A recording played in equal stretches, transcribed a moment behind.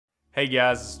Hey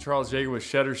guys, it's Charles Jaeger with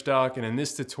Shutterstock, and in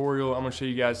this tutorial I'm going to show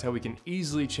you guys how we can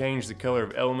easily change the color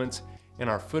of elements in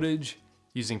our footage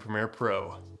using Premiere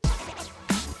Pro.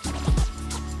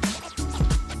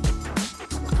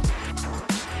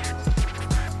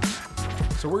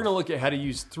 So we're going to look at how to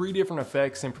use 3 different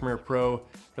effects in Premiere Pro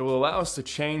that will allow us to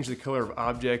change the color of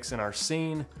objects in our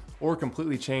scene or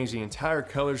completely change the entire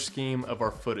color scheme of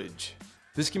our footage.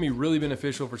 This can be really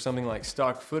beneficial for something like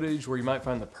stock footage where you might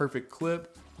find the perfect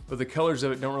clip, but the colors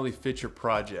of it don't really fit your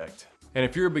project. And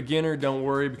if you're a beginner, don't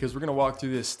worry, because we're gonna walk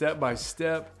through this step by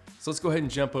step. So let's go ahead and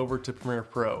jump over to Premiere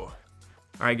Pro. All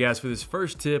right guys, for this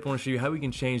first tip, I wanna show you how we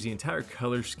can change the entire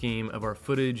color scheme of our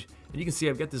footage. And you can see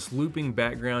I've got this looping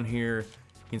background here.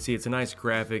 You can see it's a nice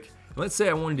graphic. And let's say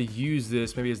I wanted to use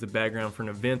this maybe as the background for an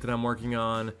event that I'm working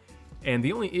on. And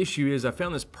the only issue is I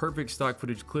found this perfect stock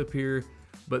footage clip here,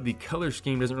 but the color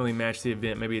scheme doesn't really match the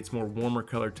event. Maybe it's more warmer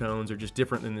color tones or just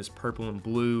different than this purple and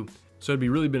blue. So it'd be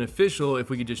really beneficial if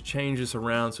we could just change this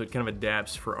around so it kind of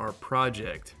adapts for our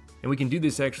project. And we can do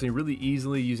this actually really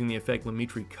easily using the effect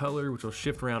Lumetri Color, which will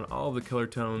shift around all of the color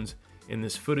tones in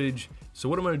this footage. So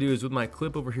what I'm gonna do is with my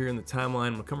clip over here in the timeline,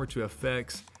 I'm gonna come over to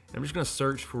Effects, and I'm just gonna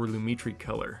search for Lumetri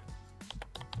Color.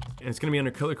 And it's gonna be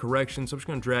under Color Correction, so I'm just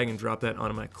gonna drag and drop that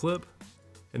onto my clip.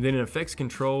 And then in Effects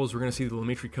Controls, we're gonna see the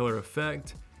Lumetri Color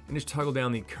effect, and just toggle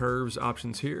down the curves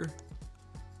options here.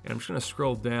 And I'm just gonna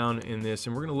scroll down in this,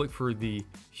 and we're gonna look for the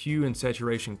hue and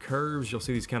saturation curves. You'll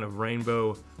see these kind of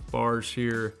rainbow bars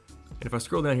here. And if I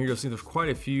scroll down here, you'll see there's quite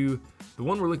a few. The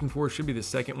one we're looking for should be the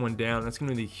second one down. That's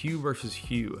gonna be the hue versus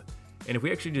hue. And if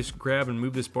we actually just grab and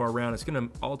move this bar around, it's gonna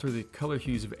alter the color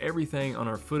hues of everything on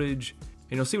our footage.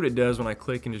 And you'll see what it does when I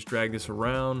click and just drag this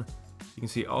around. You can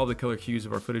see all the color hues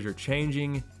of our footage are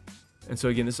changing. And so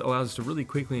again, this allows us to really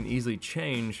quickly and easily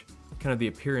change kind of the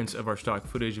appearance of our stock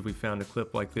footage if we found a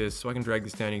clip like this. So I can drag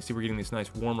this down, you can see we're getting these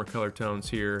nice warmer color tones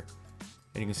here.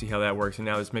 And you can see how that works. And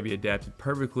now this may be adapted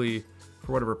perfectly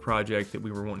for whatever project that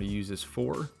we were wanting to use this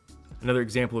for. Another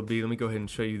example would be, let me go ahead and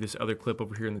show you this other clip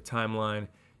over here in the timeline.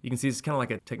 You can see it's kind of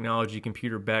like a technology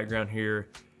computer background here.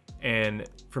 And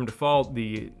from default,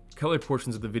 the color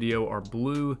portions of the video are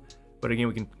blue. But again,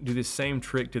 we can do this same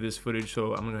trick to this footage.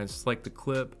 So I'm gonna select the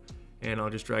clip and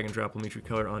I'll just drag and drop Lumetri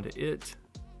Color onto it.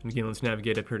 And again, let's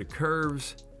navigate up here to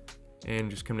curves and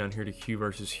just come down here to hue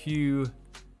versus hue.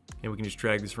 And we can just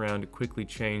drag this around to quickly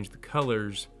change the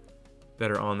colors that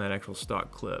are on that actual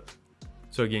stock clip.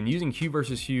 So again, using hue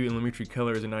versus hue in Lumetri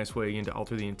Color is a nice way again to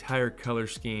alter the entire color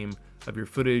scheme of your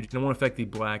footage, and it won't affect the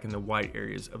black and the white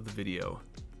areas of the video.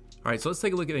 All right, so let's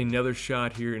take a look at another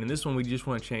shot here. And in this one, we just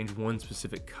want to change one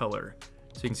specific color.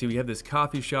 So you can see we have this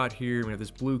coffee shot here, we have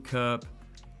this blue cup.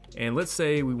 And let's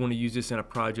say we want to use this in a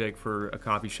project for a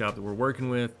coffee shop that we're working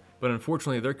with, but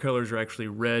unfortunately their colors are actually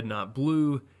red, not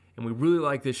blue. And we really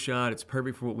like this shot, it's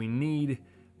perfect for what we need,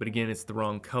 but again, it's the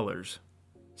wrong colors.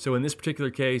 So in this particular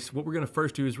case, what we're gonna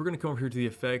first do is we're gonna come over here to the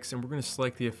effects and we're gonna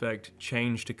select the effect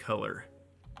Change to Color.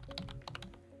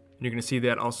 And you're gonna see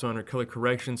that also under color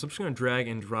correction. So I'm just gonna drag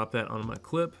and drop that onto my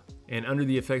clip. And under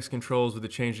the effects controls with the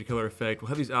change to color effect, we'll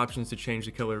have these options to change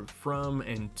the color from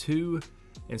and to.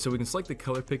 And so we can select the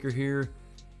color picker here.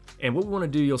 And what we wanna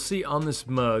do, you'll see on this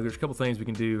mug, there's a couple things we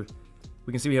can do.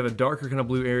 We can see we have a darker kind of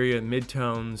blue area,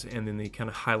 mid-tones, and then the kind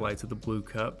of highlights of the blue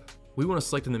cup. We wanna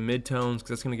select in the mid-tones because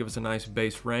that's gonna give us a nice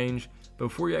base range. But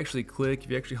before you actually click, if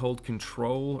you actually hold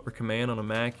Control or Command on a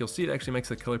Mac, you'll see it actually makes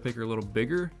the color picker a little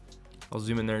bigger. I'll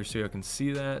zoom in there so you can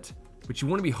see that. But you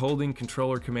wanna be holding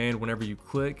Control or Command whenever you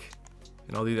click.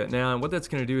 And I'll do that now. And what that's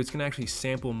gonna do, it's gonna actually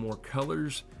sample more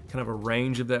colors, kind of a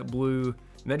range of that blue.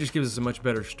 And that just gives us a much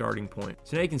better starting point.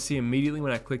 So now you can see immediately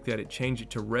when I click that, it changed it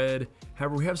to red.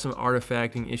 However, we have some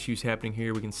artifacting issues happening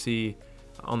here. We can see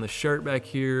on the shirt back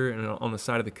here and on the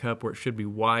side of the cup where it should be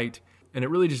white. And it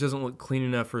really just doesn't look clean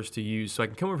enough for us to use. So I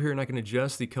can come over here and I can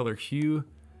adjust the color hue.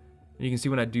 And you can see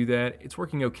when I do that, it's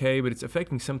working okay, but it's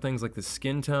affecting some things like the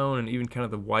skin tone and even kind of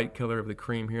the white color of the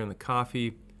cream here in the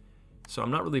coffee. So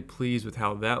I'm not really pleased with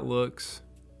how that looks.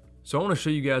 So I want to show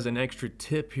you guys an extra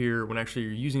tip here when actually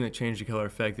you're using the change to color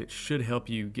effect that should help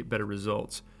you get better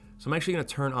results. So I'm actually going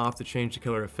to turn off the change to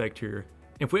color effect here.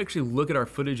 If we actually look at our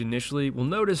footage initially, we'll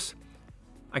notice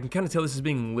I can kind of tell this is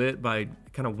being lit by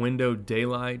kind of window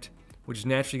daylight, which is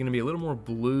naturally going to be a little more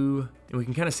blue. And we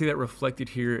can kind of see that reflected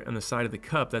here on the side of the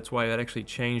cup. That's why that actually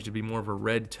changed to be more of a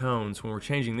red tone. So when we're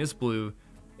changing this blue,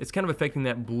 it's kind of affecting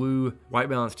that blue white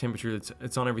balance temperature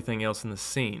that's on everything else in the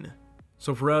scene.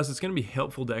 So for us, it's gonna be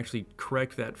helpful to actually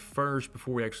correct that first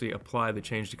before we actually apply the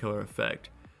change to color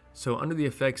effect. So under the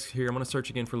effects here, I'm gonna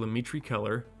search again for Lumetri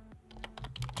Color.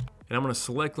 And I'm gonna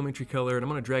select Lumetri Color, and I'm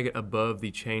gonna drag it above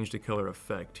the change to color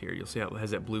effect here. You'll see how it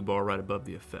has that blue bar right above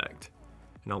the effect.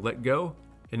 And I'll let go.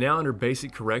 And now under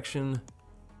basic correction,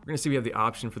 we're gonna see we have the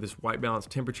option for this white balance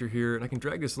temperature here, and I can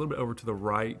drag this a little bit over to the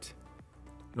right.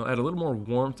 And I'll add a little more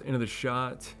warmth into the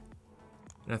shot.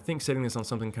 And I think setting this on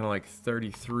something kind of like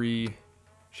 33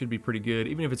 should be pretty good.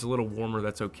 Even if it's a little warmer,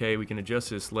 that's okay. We can adjust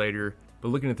this later. But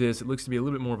looking at this, it looks to be a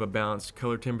little bit more of a balanced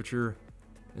color temperature.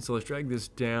 And so let's drag this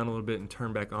down a little bit and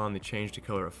turn back on the change to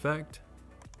color effect.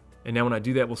 And now when I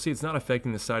do that, we'll see it's not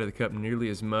affecting the side of the cup nearly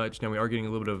as much. Now we are getting a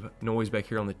little bit of noise back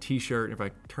here on the t-shirt. If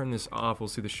I turn this off, we'll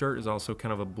see the shirt is also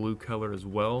kind of a blue color as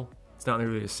well. It's not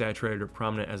nearly as saturated or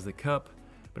prominent as the cup.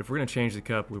 But if we're gonna change the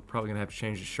cup, we're probably gonna have to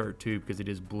change the shirt too because it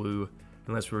is blue,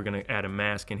 unless we're gonna add a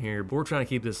mask in here. But we're trying to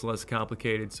keep this less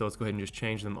complicated, so let's go ahead and just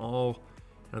change them all.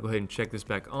 And I'll go ahead and check this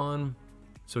back on.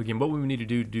 So again, what we need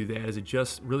to do that is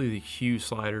adjust really the hue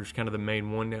sliders, kind of the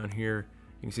main one down here.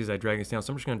 You can see as I drag this down,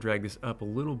 so I'm just gonna drag this up a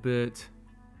little bit.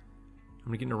 I'm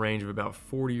gonna get in a range of about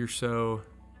 40 or so.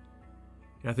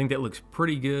 And I think that looks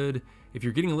pretty good. If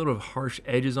you're getting a little harsh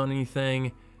edges on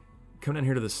anything, come down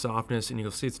here to the softness and you'll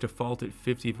see it's default at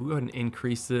 50. If we go ahead and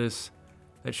increase this,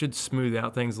 that should smooth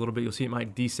out things a little bit. You'll see it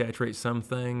might desaturate some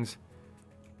things.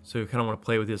 So you kind of want to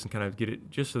play with this and kind of get it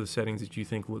just to the settings that you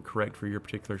think look correct for your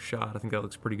particular shot. I think that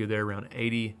looks pretty good there, around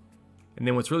 80. And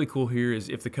then what's really cool here is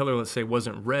if the color, let's say,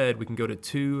 wasn't red, we can go to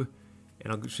 2,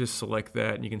 and I'll just select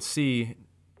that. And you can see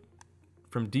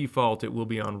from default, it will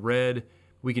be on red.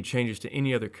 We can change this to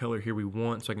any other color here we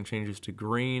want. So I can change this to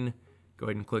green. Go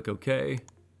ahead and click OK. And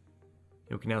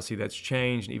we can now see that's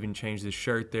changed, and even change the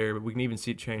shirt there, but we can even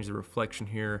see it change the reflection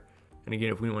here. And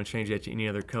again, if we want to change that to any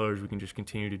other colors, we can just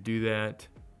continue to do that.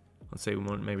 Let's say we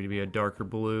want maybe to be a darker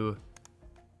blue,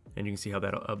 and you can see how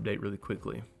that'll update really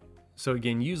quickly. So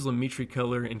again, use Lumetri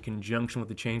Color in conjunction with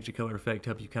the change to color effect to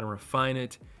help you kind of refine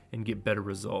it and get better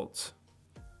results.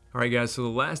 All right guys, so the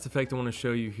last effect I want to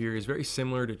show you here is very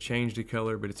similar to change to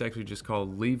color, but it's actually just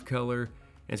called leave color.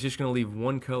 And it's just going to leave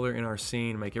one color in our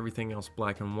scene and make everything else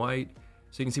black and white.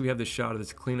 So you can see we have this shot of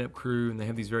this cleanup crew, and they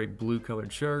have these very blue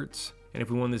colored shirts. And if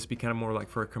we want this to be kind of more like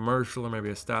for a commercial or maybe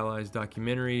a stylized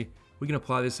documentary, we can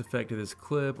apply this effect to this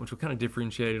clip, which will kind of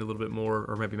differentiate it a little bit more,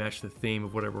 or maybe match the theme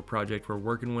of whatever project we're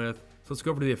working with. So let's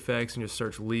go over to the effects and just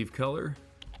search leave color.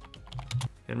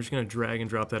 And I'm just going to drag and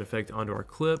drop that effect onto our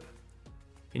clip.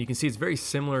 And you can see it's very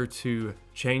similar to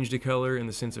change to color in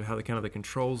the sense of how the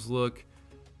controls look.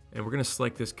 And we're going to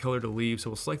select this color to leave. So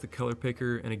we'll select the color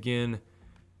picker, and again,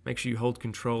 make sure you hold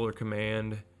Control or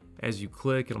Command as you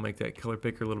click. It'll make that color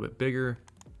picker a little bit bigger.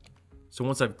 So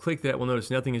once I've clicked that, we'll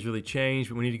notice nothing has really changed,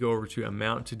 but we need to go over to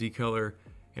Amount to Decolor,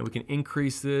 and we can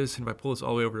increase this. And if I pull this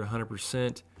all the way over to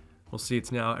 100%, we'll see it's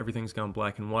now everything's gone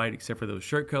black and white except for those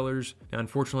shirt colors. Now,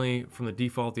 unfortunately, from the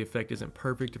default, the effect isn't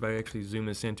perfect. If I actually zoom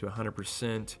this into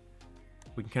 100%,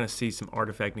 we can kind of see some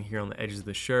artifacting here on the edges of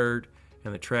the shirt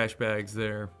and the trash bags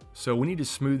there. So we need to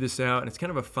smooth this out, and it's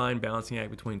kind of a fine balancing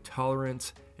act between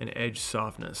tolerance and edge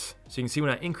softness. So you can see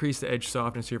when I increase the edge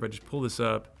softness here, if I just pull this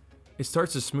up, it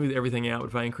starts to smooth everything out. But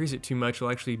if I increase it too much,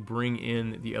 it'll actually bring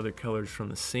in the other colors from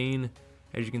the scene,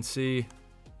 as you can see.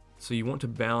 So you want to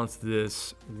balance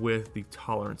this with the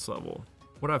tolerance level.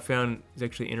 What I've found is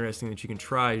actually interesting that you can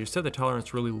try is just set the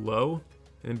tolerance really low,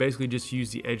 and then basically just use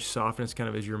the edge softness kind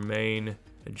of as your main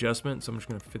adjustment. So I'm just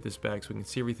going to fit this back so we can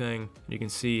see everything. And you can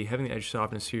see having the edge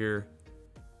softness here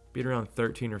be at around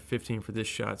 13 or 15 for this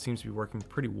shot seems to be working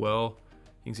pretty well.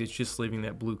 You can see it's just leaving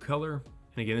that blue color.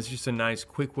 And again, it's just a nice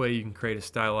quick way you can create a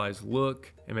stylized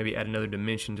look and maybe add another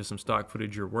dimension to some stock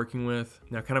footage you're working with.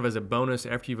 Now, kind of as a bonus,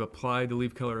 after you've applied the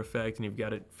leave color effect and you've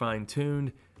got it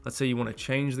fine-tuned, let's say you want to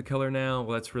change the color now.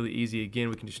 Well, that's really easy. Again,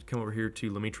 we can just come over here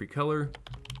to Lumetri Color,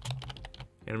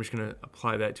 and I'm just going to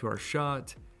apply that to our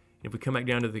shot. And if we come back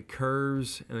down to the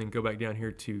curves and then go back down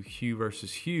here to hue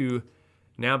versus hue,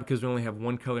 now because we only have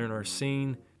one color in our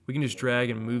scene, we can just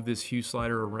drag and move this hue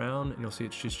slider around, and you'll see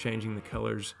it's just changing the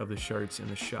colors of the shirts in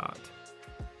the shot.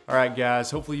 All right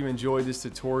guys, hopefully you enjoyed this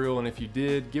tutorial, and if you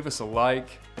did, give us a like,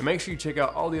 and make sure you check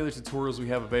out all the other tutorials we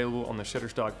have available on the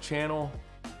Shutterstock channel.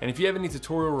 And if you have any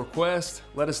tutorial requests,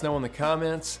 let us know in the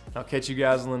comments. I'll catch you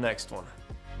guys on the next one.